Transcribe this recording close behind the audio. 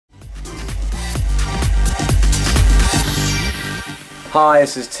Hi,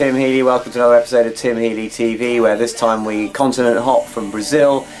 this is Tim Healey. Welcome to another episode of Tim Healey TV, where this time we continent hop from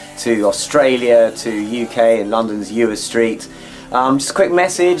Brazil to Australia to UK and London's Ewer Street. Just a quick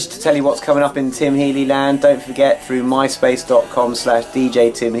message to tell you what's coming up in Tim Healey land. Don't forget, through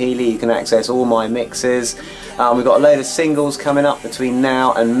myspace.com/DJ Tim Healey you can access all my mixes. We've got a load of singles coming up between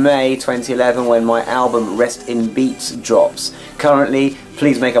now and May 2011 when my album Rest in Beats drops. Currently,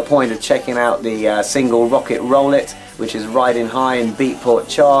 please make a point of checking out the single Rocket Roll It, which is riding high in Beatport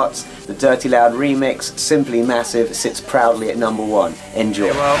charts. The Dirty Loud remix, Simply Massive, sits proudly at #1. Enjoy.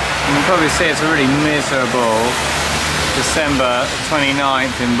 Okay, well, you can probably see it's a really miserable December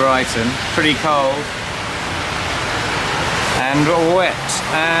 29th in Brighton. Pretty cold and wet,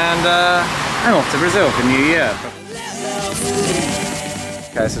 and I'm off to Brazil for New Year.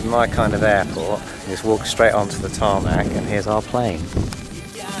 Okay, this is my kind of airport. You just walk straight onto the tarmac and here's our plane.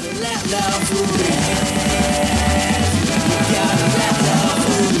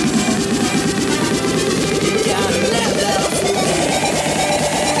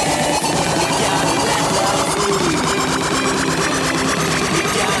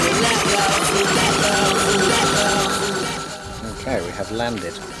 Okay, we have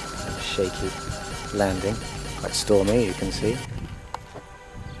landed. A shaky landing, quite stormy, you can see.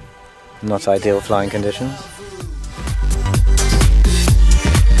 Not ideal flying conditions.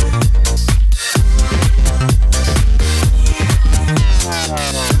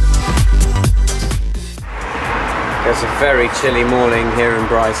 It's a very chilly morning here in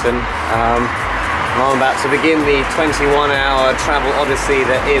Brighton. I'm about to begin the 21-hour travel odyssey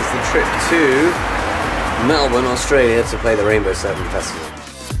that is the trip to Melbourne, Australia to play the Rainbow 7 Festival.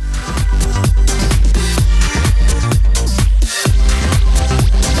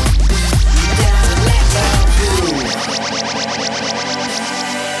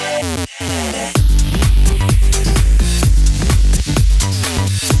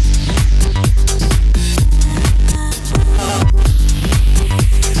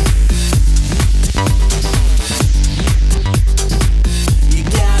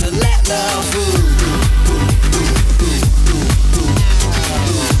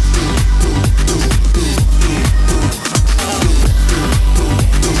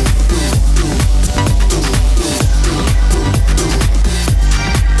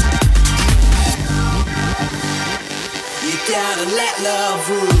 Gotta let love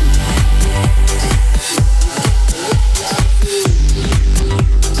rule.